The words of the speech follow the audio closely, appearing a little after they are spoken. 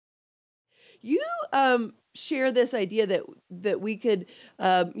You share this idea that we could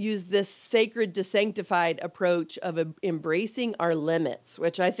use this sacred to sanctified approach of embracing our limits,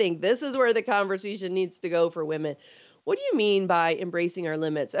 which I think this is where the conversation needs to go for women. What do you mean by embracing our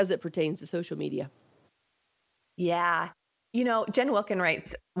limits as it pertains to social media? Yeah. Jen Wilkin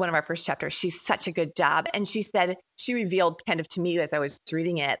writes one of our first chapters. She's such a good job. And she said, she revealed kind of to me as I was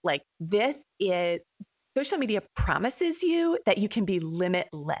reading it, like, this is social media promises you that you can be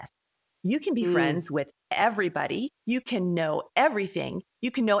limitless. You can be Mm, friends with everybody. You can know everything. You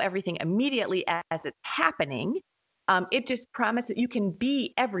can know everything immediately as it's happening. It just promises you can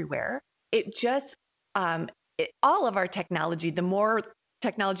be everywhere. It just, um, all of our technology, the more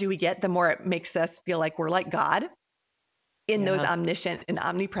technology we get, the more it makes us feel like we're like God in those yeah, omniscient and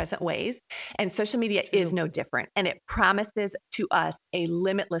omnipresent ways. And social media is true. no different. And it promises to us a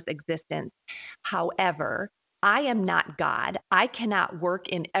limitless existence. However, I am not God. I cannot work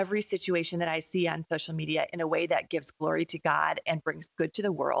in every situation that I see on social media in a way that gives glory to God and brings good to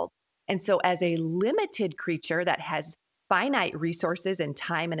the world. And so, as a limited creature that has finite resources and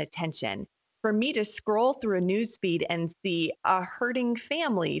time and attention, for me to scroll through a news feed and see a hurting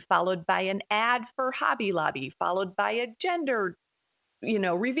family followed by an ad for Hobby Lobby, followed by a gender,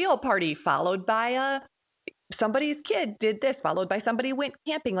 reveal party, followed by somebody's kid did this, followed by somebody went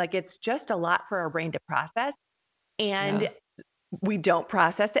camping. Like, it's just a lot for our brain to process. Yeah. And we don't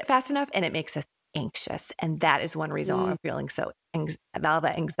process it fast enough, and it makes us anxious. And that is one reason why Mm, I'm feeling all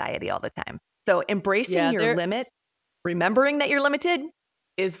that anxiety all the time. So embracing yeah, your there. limit, remembering that you're limited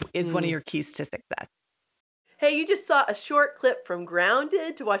is one of Mm. your keys to success. Hey, you just saw a short clip from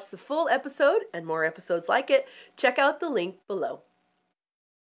Grounded. To watch the full episode and more episodes like it, check out the link below.